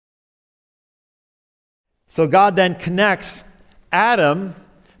So God then connects Adam,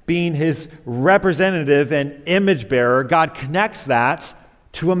 being his representative and image bearer, God connects that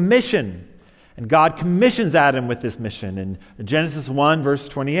to a mission. And God commissions Adam with this mission in Genesis 1, verse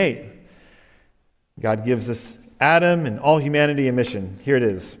 28. God gives us Adam and all humanity a mission. Here it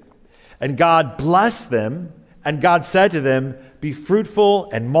is. And God blessed them, and God said to them, "Be fruitful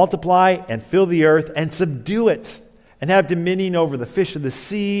and multiply and fill the earth and subdue it, and have dominion over the fish of the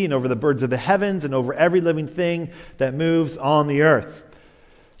sea and over the birds of the heavens and over every living thing that moves on the earth."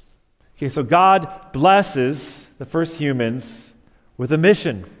 Okay, so God blesses the first humans with a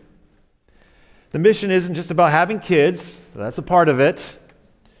mission. The mission isn't just about having kids. That's a part of it.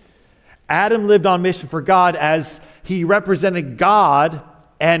 Adam lived on mission for God as he represented God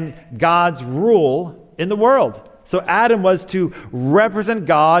and God's rule in the world. So Adam was to represent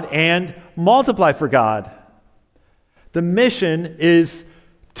God and multiply for God. The mission is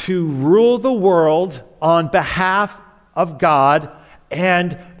to rule the world on behalf of God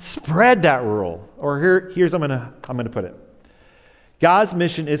and spread that rule. Or here's how I'm gonna put it. God's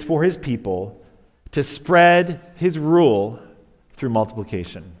mission is for his people to spread his rule through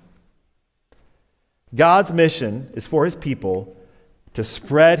multiplication. God's mission is for his people to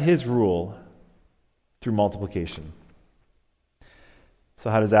spread his rule through multiplication. So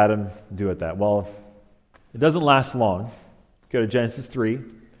how does Adam do it that? Well, it doesn't last long. Go to Genesis 3.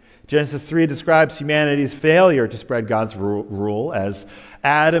 Genesis 3 describes humanity's failure to spread God's rule as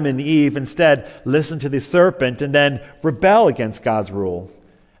Adam and Eve instead listen to the serpent and then rebel against God's rule.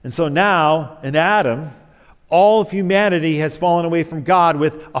 And so now, in Adam, all of humanity has fallen away from God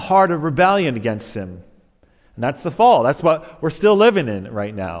with a heart of rebellion against him. And that's the fall. That's what we're still living in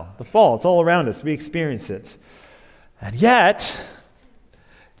right now. The fall, it's all around us. We experience it. And yet,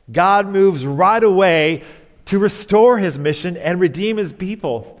 God moves right away to restore his mission and redeem his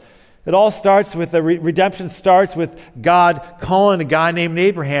people. It all starts with, redemption starts with God calling a guy named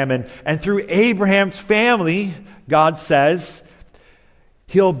Abraham. And through Abraham's family, God says,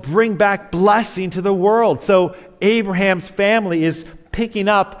 he'll bring back blessing to the world. So Abraham's family is picking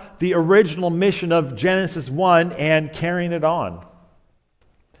up the original mission of Genesis 1 and carrying it on.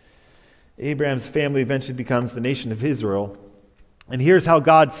 Abraham's family eventually becomes the nation of Israel. And here's how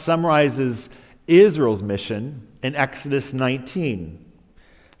God summarizes Israel's mission in Exodus 19.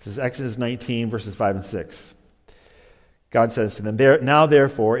 This is Exodus 19, verses 5 and 6. God says to them, "Now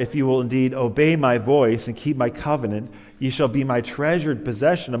therefore, if you will indeed obey my voice and keep my covenant, you shall be my treasured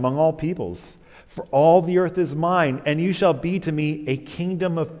possession among all peoples. For all the earth is mine, and you shall be to me a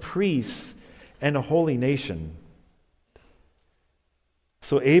kingdom of priests and a holy nation."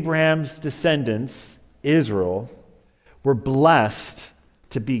 So Abraham's descendants, Israel, were blessed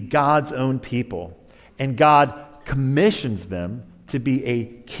to be God's own people. And God commissions them to be a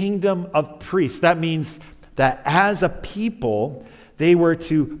kingdom of priests. That means that as a people, they were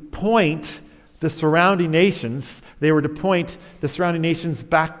to point the surrounding nations,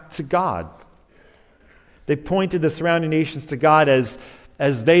 back to God. They pointed the surrounding nations to God as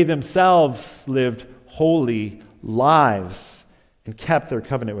they themselves lived holy lives and kept their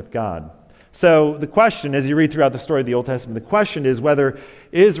covenant with God. So the question, as you read throughout the story of the Old Testament, the question is whether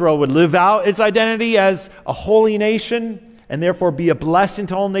Israel would live out its identity as a holy nation and therefore be a blessing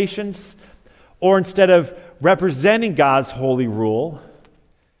to all nations, or instead of representing God's holy rule,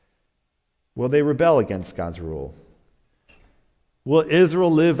 will they rebel against God's rule? Will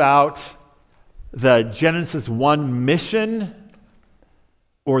Israel live out the Genesis 1 mission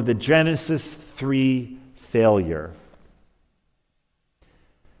or the Genesis 3 failure?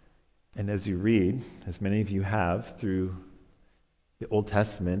 And as you read, as many of you have through the Old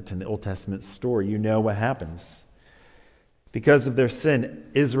Testament and the Old Testament story, you know what happens. Because of their sin,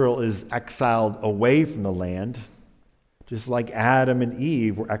 Israel is exiled away from the land, just like Adam and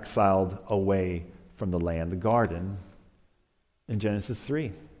Eve were exiled away from the land, the garden, in Genesis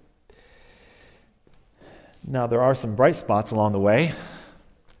 3. Now, there are some bright spots along the way,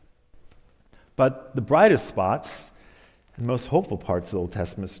 but the brightest spots and most hopeful parts of the Old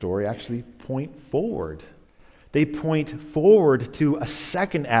Testament story actually point forward. They point forward to a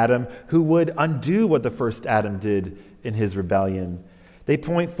second Adam who would undo what the first Adam did in his rebellion. They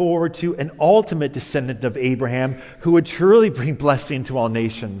point forward to an ultimate descendant of Abraham who would truly bring blessing to all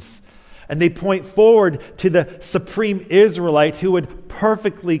nations. And they point forward to the supreme Israelite who would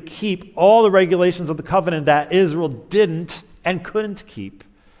perfectly keep all the regulations of the covenant that Israel didn't and couldn't keep.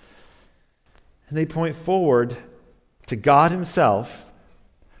 And they point forward to God himself,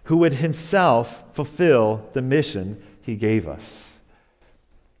 who would himself fulfill the mission he gave us.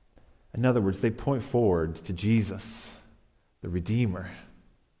 In other words, they point forward to Jesus, the Redeemer.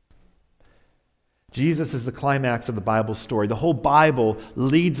 Jesus is the climax of the Bible story. The whole Bible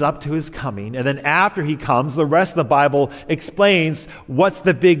leads up to his coming, and then after he comes, the rest of the Bible explains what's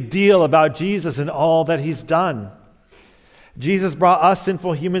the big deal about Jesus and all that he's done. Jesus brought us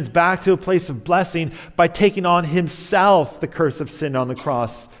sinful humans back to a place of blessing by taking on himself the curse of sin on the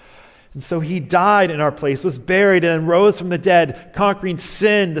cross. And so he died in our place, was buried, and rose from the dead, conquering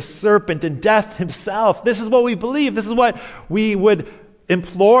sin, the serpent, and death himself. This is what we believe. This is what we would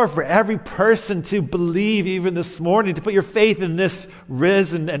implore for every person to believe even this morning, to put your faith in this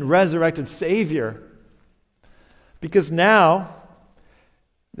risen and resurrected Savior. Because now,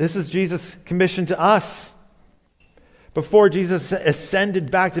 this is Jesus' commission to us. Before Jesus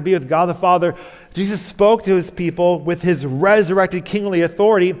ascended back to be with God the Father, Jesus spoke to his people with his resurrected kingly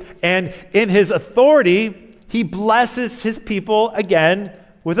authority, and in his authority, he blesses his people again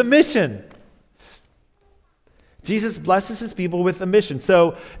with a mission. Jesus blesses his people with a mission.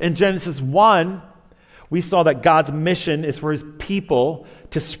 So in Genesis 1, we saw that God's mission is for his people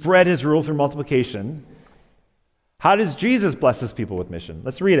to spread his rule through multiplication. How does Jesus bless his people with mission?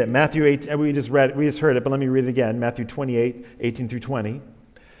 Let's read it. Matthew 8, we just heard it, but let me read it again. Matthew 28, 18 through 20.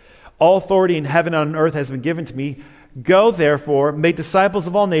 All authority in heaven and on earth has been given to me. Go, therefore, make disciples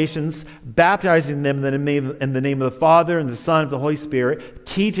of all nations, baptizing them in the name of the Father and the Son and the Holy Spirit,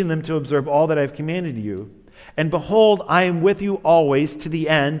 teaching them to observe all that I have commanded you. And behold, I am with you always to the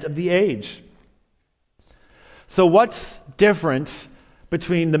end of the age. So what's different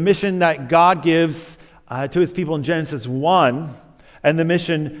between the mission that God gives to his people in Genesis 1 and the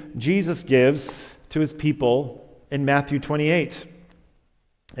mission Jesus gives to his people in Matthew 28?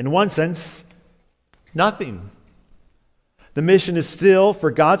 In one sense, nothing. The mission is still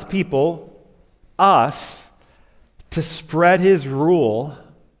for God's people, us, to spread his rule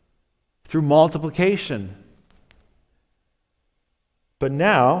through multiplication. But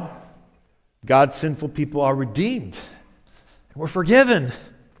now, God's sinful people are redeemed. We're forgiven.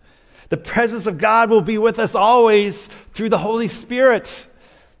 The presence of God will be with us always through the Holy Spirit.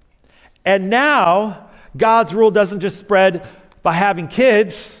 And now, God's rule doesn't just spread by having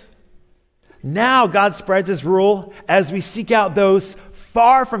kids. Now God spreads his rule as we seek out those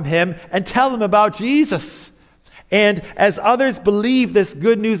far from him and tell them about Jesus. And as others believe this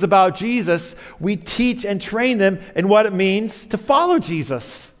good news about Jesus, we teach and train them in what it means to follow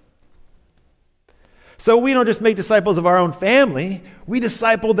Jesus. So we don't just make disciples of our own family, we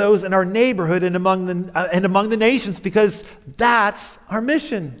disciple those in our neighborhood and among the nations, because that's our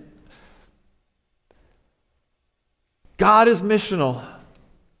mission. God is missional,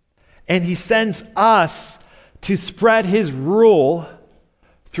 and he sends us to spread his rule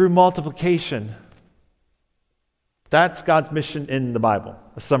through multiplication. That's God's mission in the Bible,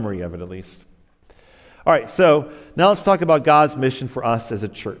 a summary of it at least. All right, so now let's talk about God's mission for us as a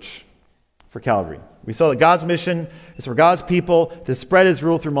church, for Calvary. We saw that God's mission is for God's people to spread his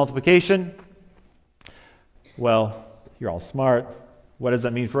rule through multiplication. Well, you're all smart. What does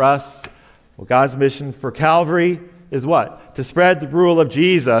that mean for us? Well, God's mission for Calvary is what? To spread the rule of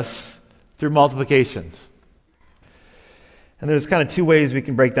Jesus through multiplication. And there's kind of two ways we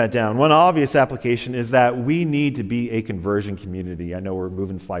can break that down. One obvious application is that we need to be a conversion community. I know we're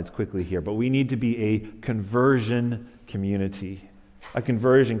moving slides quickly here, but we need to be a conversion community. A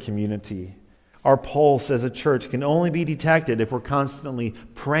conversion community. Our pulse as a church can only be detected if we're constantly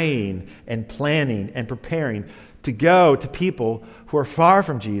praying and planning and preparing to go to people who are far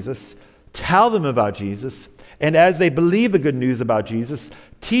from Jesus, tell them about Jesus, and as they believe the good news about Jesus,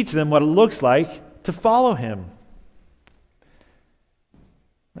 teach them what it looks like to follow him.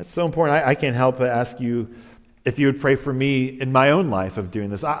 That's so important. I can't help but ask you if you would pray for me in my own life of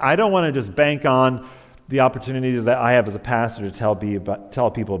doing this. I don't want to just bank on the opportunities that I have as a pastor to tell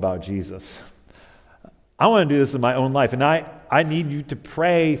people about Jesus. I want to do this in my own life, and I need you to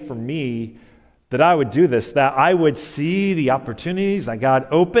pray for me that I would do this, that I would see the opportunities that God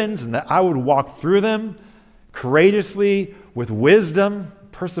opens and that I would walk through them courageously, with wisdom,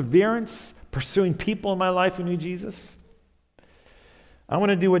 perseverance, pursuing people in my life who need Jesus. I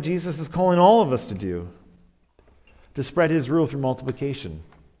want to do what Jesus is calling all of us to do, to spread his rule through multiplication,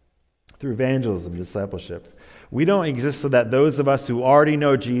 through evangelism, discipleship. We don't exist so that those of us who already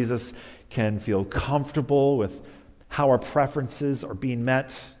know Jesus can feel comfortable with how our preferences are being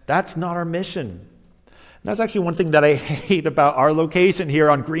met. That's not our mission. And that's actually one thing that I hate about our location here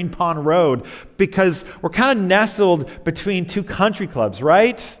on Green Pond Road, because we're kind of nestled between two country clubs,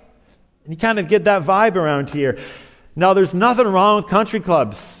 right? And you kind of get that vibe around here. Now, there's nothing wrong with country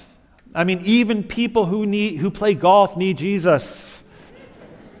clubs. I mean, even people who play golf need Jesus.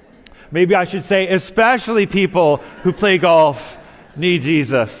 Maybe I should say, especially people who play golf need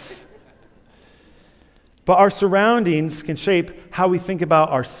Jesus. But our surroundings can shape how we think about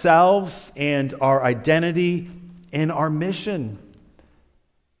ourselves and our identity and our mission.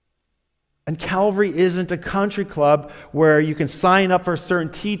 And Calvary isn't a country club where you can sign up for a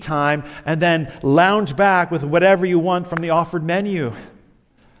certain tea time and then lounge back with whatever you want from the offered menu.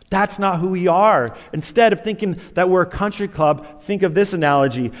 That's not who we are. Instead of thinking that we're a country club, think of this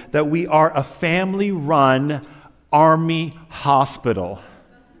analogy, that we are a family-run army hospital.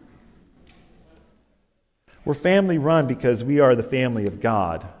 We're family-run because we are the family of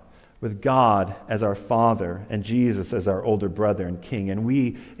God, with God as our Father and Jesus as our older brother and King. And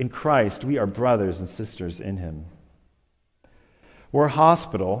we, in Christ, we are brothers and sisters in Him. We're a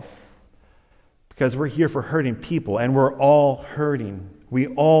hospital because we're here for hurting people, and we're all hurting. We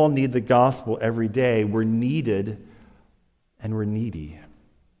all need the gospel every day. We're needed, and we're needy.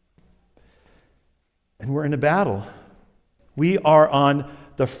 And we're in a battle. We are on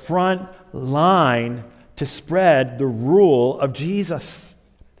the front line to spread the rule of Jesus.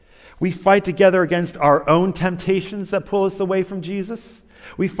 We fight together against our own temptations that pull us away from Jesus.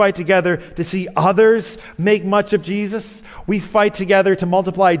 We fight together to see others make much of Jesus. We fight together to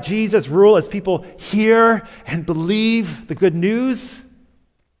multiply Jesus' rule as people hear and believe the good news.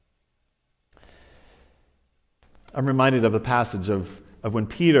 I'm reminded of the passage of when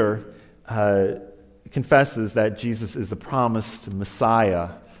Peter confesses that Jesus is the promised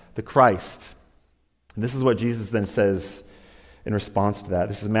Messiah, the Christ. And this is what Jesus then says in response to that.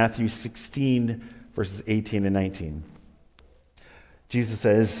 This is Matthew 16, verses 18 and 19. Jesus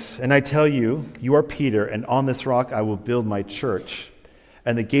says, "And I tell you, you are Peter, and on this rock I will build my church,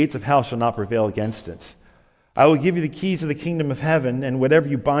 and the gates of hell shall not prevail against it. I will give you the keys of the kingdom of heaven, and whatever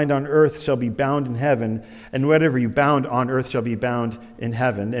you bind on earth shall be bound in heaven, and whatever you bound on earth shall be bound in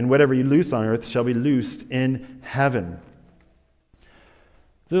heaven, and whatever you loose on earth shall be loosed in heaven."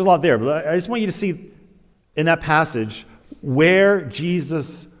 There's a lot there, but I just want you to see in that passage where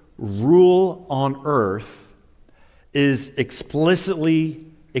Jesus' rule on earth is explicitly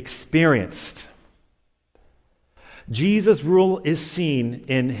experienced. Jesus' rule is seen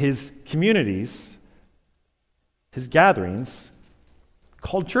in his communities, his gatherings,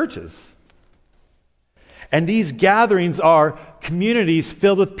 called churches. And these gatherings are communities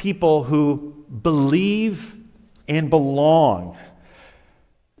filled with people who believe and belong.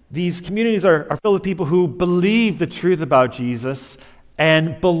 These communities are filled with people who believe the truth about Jesus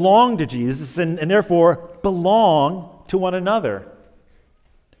and belong to Jesus and therefore belong to one another.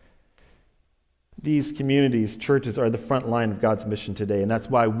 These communities, churches, are the front line of God's mission today, and that's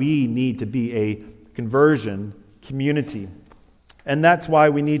why we need to be a conversion community. And that's why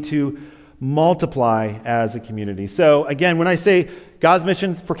we need to multiply as a community. So again, when I say God's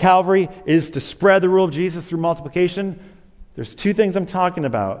mission for Calvary is to spread the rule of Jesus through multiplication, there's two things I'm talking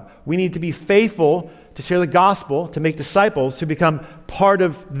about. We need to be faithful to share the gospel, to make disciples, to become part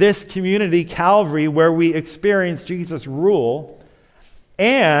of this community, Calvary, where we experience Jesus' rule.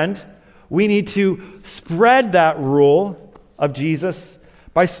 And we need to spread that rule of Jesus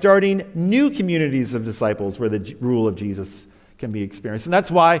by starting new communities of disciples where the rule of Jesus can be experienced. And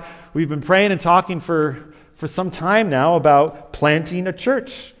that's why we've been praying and talking for some time now about planting a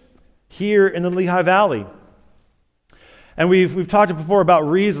church here in the Lehigh Valley. And we've talked before about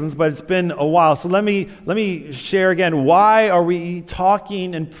reasons, but it's been a while. So let me share again, why are we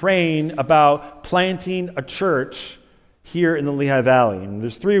talking and praying about planting a church here in the Lehigh Valley? And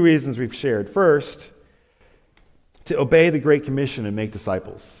there's three reasons we've shared. First, to obey the Great Commission and make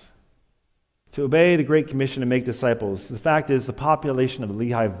disciples. To obey the Great Commission and make disciples. The fact is, the population of the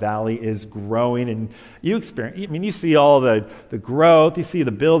Lehigh Valley is growing, and you see all the growth, you see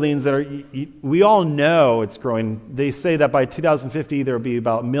the buildings that are, we all know it's growing. They say that by 2050, there will be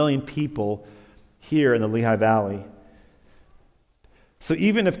about 1 million people here in the Lehigh Valley. So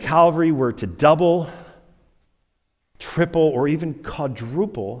even if Calvary were to double, triple, or even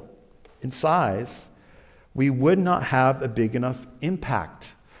quadruple in size, we would not have a big enough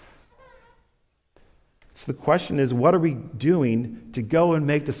impact. So the question is, what are we doing to go and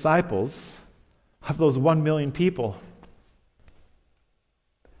make disciples of those 1 million people?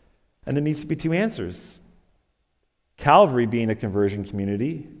 And there needs to be two answers. Calvary being a conversion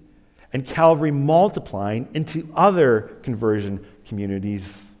community, and Calvary multiplying into other conversion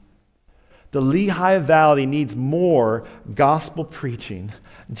communities. The Lehigh Valley needs more gospel preaching,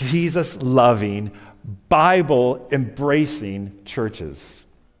 Jesus loving, Bible embracing churches.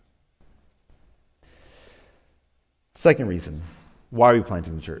 Second reason, why are we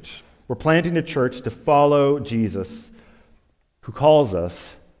planting the church? We're planting a church to follow Jesus, who calls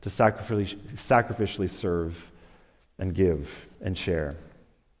us to sacrificially serve and give and share.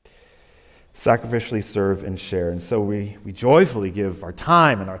 sacrificially serve and share. And so we joyfully give our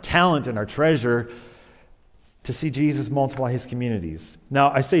time and our talent and our treasure to see Jesus multiply his communities.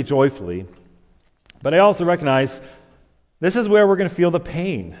 Now, I say joyfully, but I also recognize this is where we're going to feel the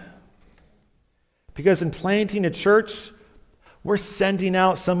pain. Because in planting a church, we're sending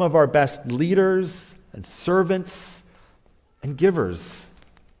out some of our best leaders and servants and givers.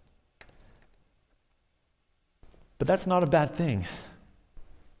 But that's not a bad thing.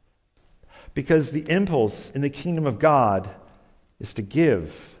 Because the impulse in the kingdom of God is to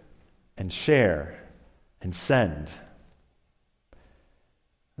give and share and send.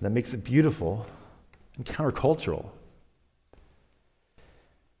 And that makes it beautiful and countercultural.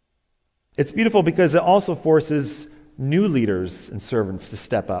 It's beautiful because it also forces new leaders and servants to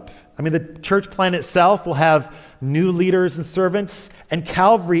step up. I mean, the church plant itself will have new leaders and servants, and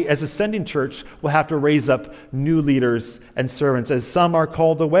Calvary, as a sending church, will have to raise up new leaders and servants, as some are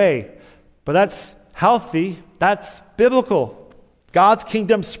called away. But that's healthy, that's biblical. God's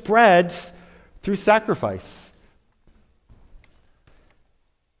kingdom spreads through sacrifice.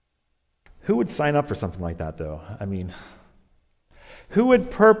 Who would sign up for something like that, though? I mean,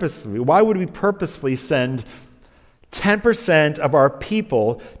 why would we purposefully send 10% of our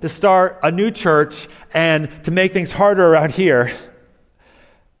people to start a new church and to make things harder around here?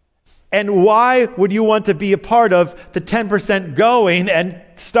 And why would you want to be a part of the 10% going and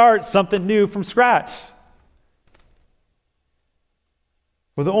start something new from scratch?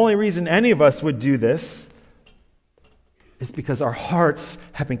 Well, the only reason any of us would do this is because our hearts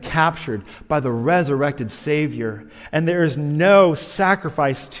have been captured by the resurrected Savior, and there is no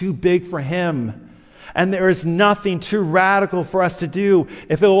sacrifice too big for him, and there is nothing too radical for us to do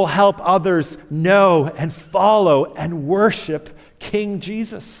if it will help others know and follow and worship King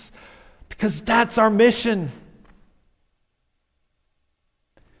Jesus, because that's our mission.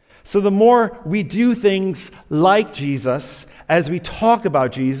 So the more we do things like Jesus, as we talk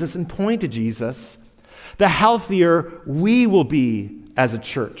about Jesus and point to Jesus, the healthier we will be as a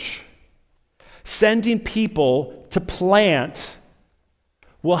church. Sending people to plant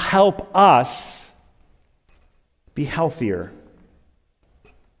will help us be healthier.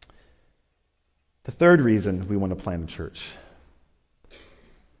 The third reason we want to plant a church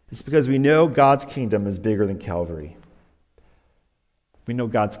is because we know God's kingdom is bigger than Calvary. We know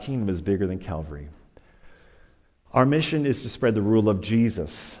God's kingdom is bigger than Calvary. Our mission is to spread the rule of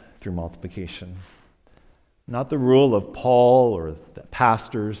Jesus through multiplication. Not the rule of Paul or the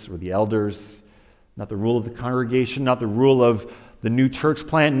pastors or the elders, not the rule of the congregation, not the rule of the new church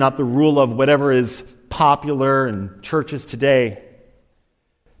plant, not the rule of whatever is popular in churches today.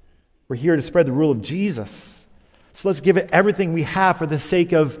 We're here to spread the rule of Jesus. So let's give it everything we have for the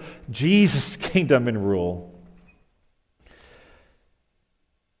sake of Jesus' kingdom and rule.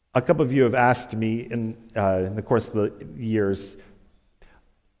 A couple of you have asked me in the course of the years,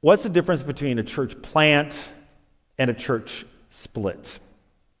 what's the difference between a church plant and a church split?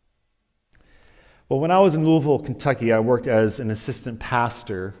 Well, when I was in Louisville, Kentucky, I worked as an assistant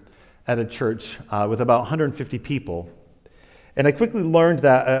pastor at a church with about 150 people. And I quickly learned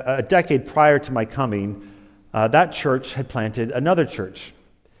that a decade prior to my coming, that church had planted another church.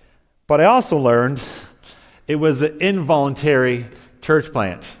 But I also learned it was an involuntary church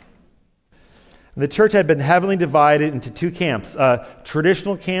plant. The church had been heavily divided into two camps, a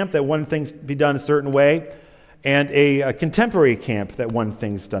traditional camp that wanted things to be done a certain way, and a contemporary camp that wanted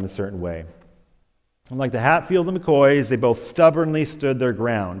things done a certain way. And like the Hatfield and McCoys, they both stubbornly stood their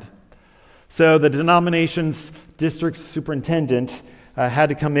ground. So the denomination's district superintendent had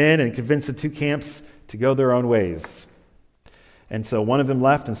to come in and convince the two camps to go their own ways. And so one of them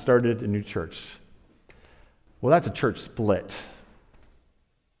left and started a new church. Well, that's a church split.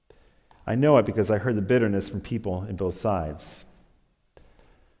 I know it because I heard the bitterness from people in both sides.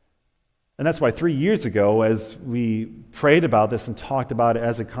 And that's why 3 years ago, as we prayed about this and talked about it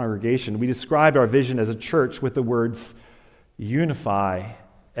as a congregation, we described our vision as a church with the words unify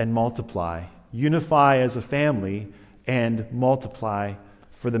and multiply. Unify as a family and multiply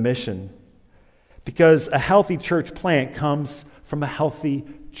for the mission. Because a healthy church plant comes from a healthy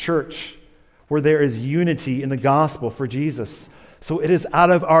church where there is unity in the gospel for Jesus. So it is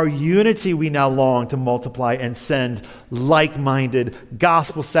out of our unity we now long to multiply and send like-minded,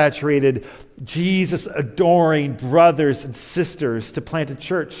 gospel-saturated, Jesus-adoring brothers and sisters to plant a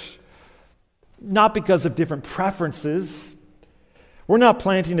church. Not because of different preferences. We're not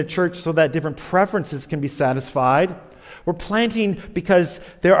planting a church so that different preferences can be satisfied. We're planting because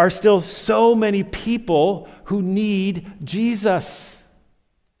there are still so many people who need Jesus.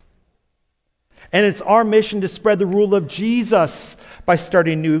 And it's our mission to spread the rule of Jesus by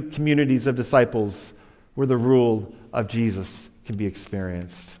starting new communities of disciples where the rule of Jesus can be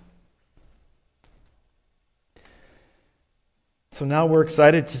experienced. So now we're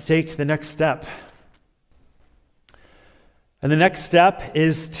excited to take the next step. And the next step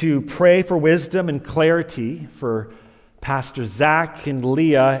is to pray for wisdom and clarity for Pastor Zach and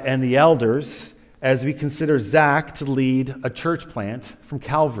Leah and the elders as we consider Zach to lead a church plant from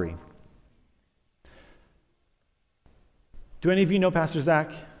Calvary. Do any of you know Pastor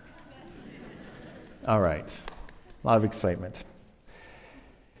Zach? All right. A lot of excitement.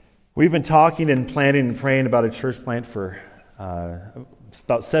 We've been talking and planning and praying about a church plant for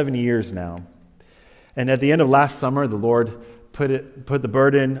about 7 years now. And at the end of last summer, the Lord put the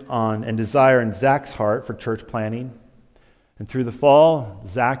burden on and desire in Zach's heart for church planting. And through the fall,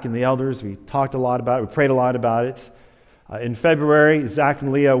 Zach and the elders, we talked a lot about it. We prayed a lot about it. In February, Zach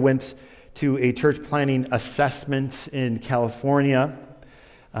and Leah went to a church planting assessment in California,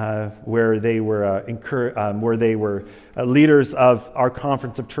 where they were leaders of our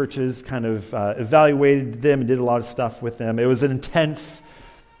conference of churches, kind of evaluated them and did a lot of stuff with them. It was an intense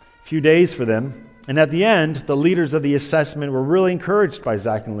few days for them. And at the end, the leaders of the assessment were really encouraged by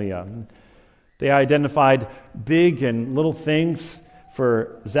Zach and Leah. They identified big and little things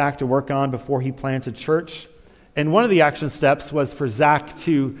for Zach to work on before he plants a church. And one of the action steps was for Zach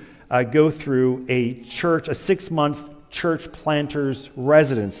to go through a 6-month church planters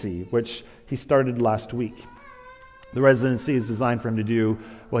residency, which he started last week. The residency is designed for him to do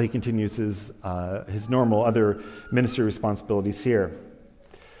while he continues his normal other ministry responsibilities here.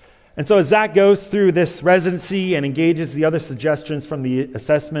 And so as Zach goes through this residency and engages the other suggestions from the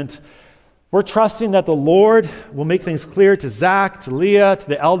assessment, we're trusting that the Lord will make things clear to Zach, to Leah, to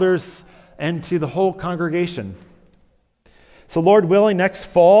the elders, and to the whole congregation. So Lord willing, next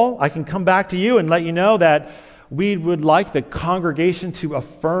fall, I can come back to you and let you know that we would like the congregation to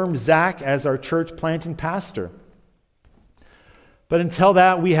affirm Zach as our church planting pastor. But until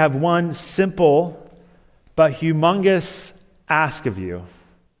that, we have one simple but humongous ask of you,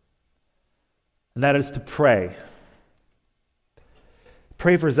 and that is to pray.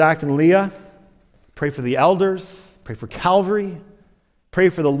 Pray for Zach and Leah. Pray for the elders. Pray for Calvary. Pray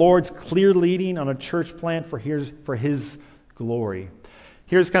for the Lord's clear leading on a church plant for His glory.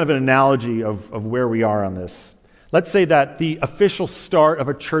 Here's kind of an analogy of where we are on this. Let's say that the official start of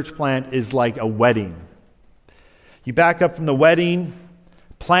a church plant is like a wedding. You back up from the wedding,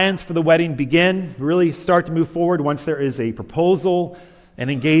 plans for the wedding begin, really start to move forward once there is a proposal, an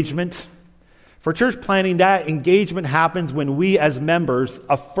engagement. For church planting, that engagement happens when we as members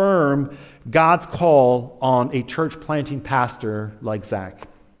affirm God's call on a church planting pastor like Zach.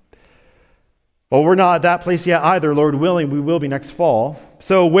 Well, we're not at that place yet either. Lord willing, we will be next fall.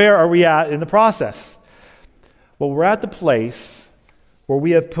 So where are we at in the process? Well, we're at the place where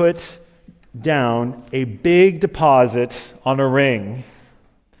we have put down a big deposit on a ring.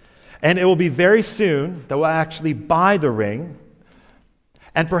 And it will be very soon that we'll actually buy the ring.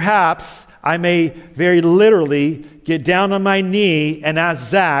 And perhaps I may very literally get down on my knee and ask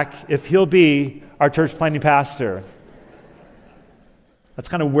Zach if he'll be our church planting pastor. That's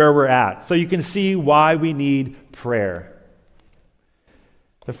kind of where we're at. So you can see why we need prayer.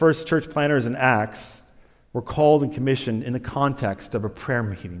 The first church planters in Acts were called and commissioned in the context of a prayer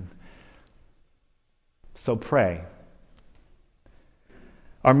meeting. So pray.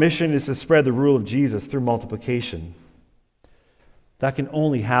 Our mission is to spread the rule of Jesus through multiplication. That can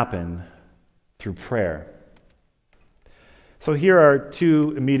only happen through prayer. So here are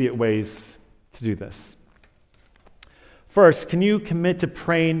two immediate ways to do this. First, can you commit to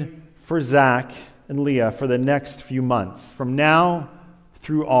praying for Zach and Leah for the next few months, from now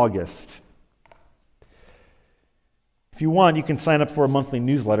through August? If you want, you can sign up for a monthly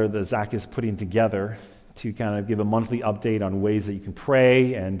newsletter that Zach is putting together to kind of give a monthly update on ways that you can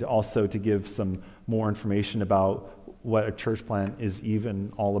pray and also to give some more information about what a church plant is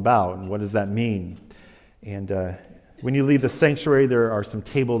even all about and what does that mean. And when you leave the sanctuary, there are some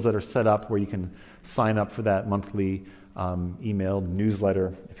tables that are set up where you can sign up for that monthly emailed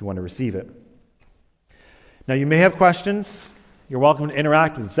newsletter if you want to receive it. Now, you may have questions. You're welcome to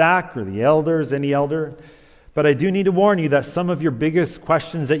interact with Zach or the elders, any elder. But I do need to warn you that some of your biggest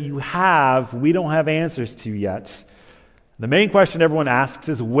questions that you have, we don't have answers to yet. The main question everyone asks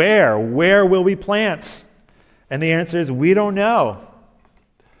is where? Where will we plant? And the answer is we don't know.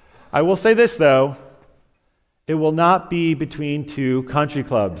 I will say this, though. It will not be between two country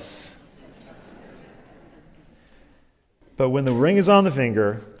clubs. But when the ring is on the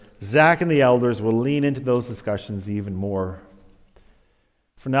finger, Zach and the elders will lean into those discussions even more.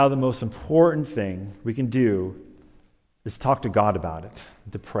 For now, the most important thing we can do is talk to God about it,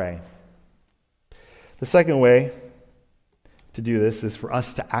 to pray. The second way to do this is for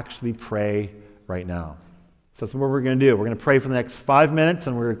us to actually pray right now. So that's what we're going to do. We're going to pray for the next 5 minutes,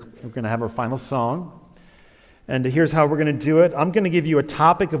 and we're going to have our final song. And here's how we're going to do it. I'm going to give you a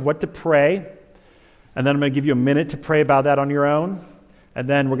topic of what to pray, and then I'm going to give you a minute to pray about that on your own. And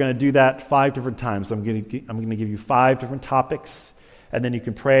then we're going to do that 5 different times. So I'm going to give you 5 different topics, and then you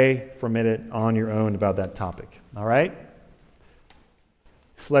can pray for a minute on your own about that topic. All right?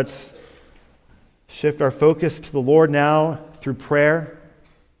 So let's shift our focus to the Lord now through prayer.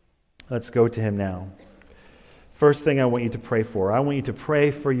 Let's go to him now. First thing I want you to pray for, I want you to pray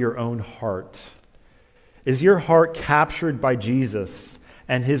for your own heart. Is your heart captured by Jesus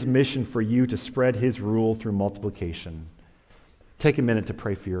and his mission for you to spread his rule through multiplication? Take a minute to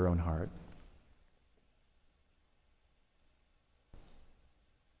pray for your own heart.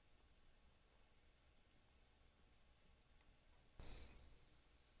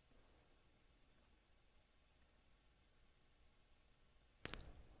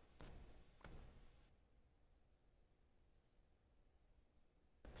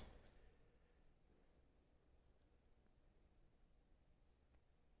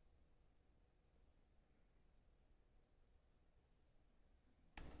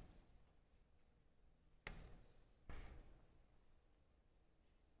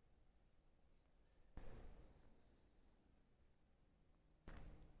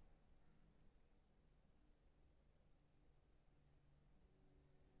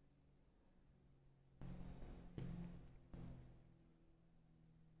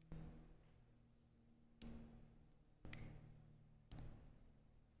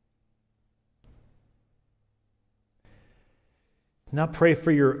 Now pray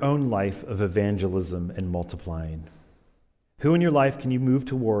for your own life of evangelism and multiplying. Who in your life can you move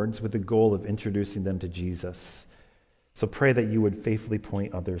towards with the goal of introducing them to Jesus? So pray that you would faithfully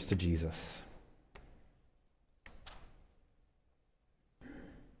point others to Jesus.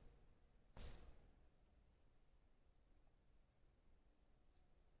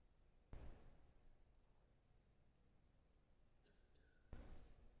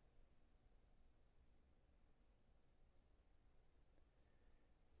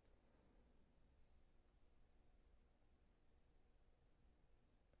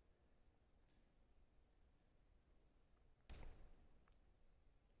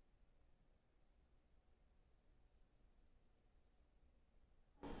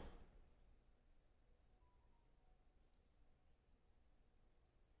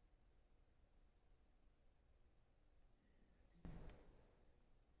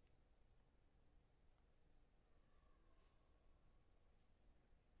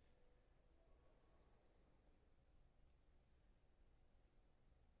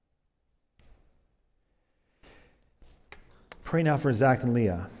 Pray now for Zach and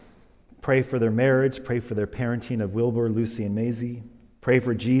Leah. Pray for their marriage. Pray for their parenting of Wilbur, Lucy, and Maisie. Pray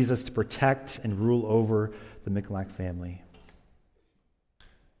for Jesus to protect and rule over the Michalak family.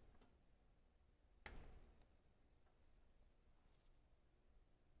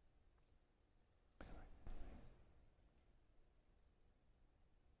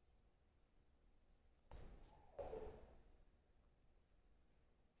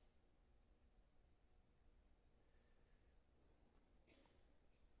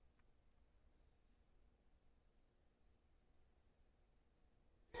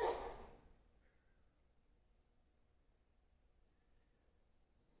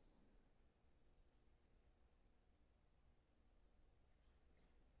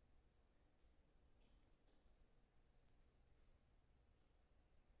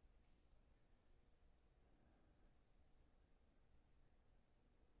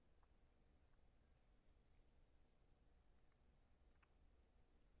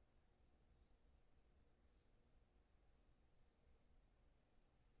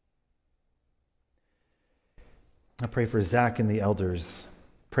 I pray for Zach and the elders.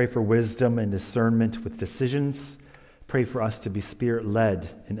 Pray for wisdom and discernment with decisions. Pray for us to be Spirit-led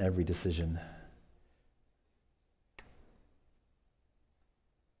in every decision.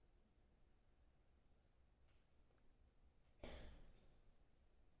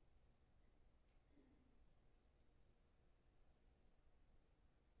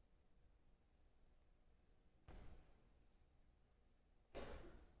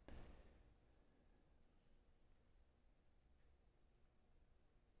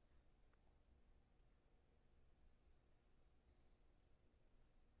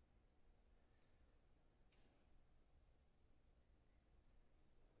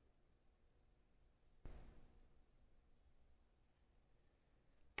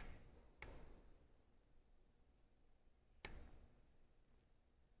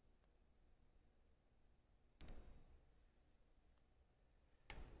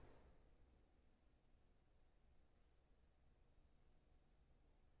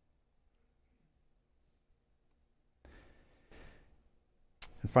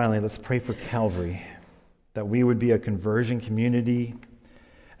 And finally, let's pray for Calvary, that we would be a conversion community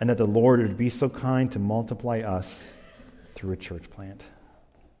and that the Lord would be so kind to multiply us through a church plant.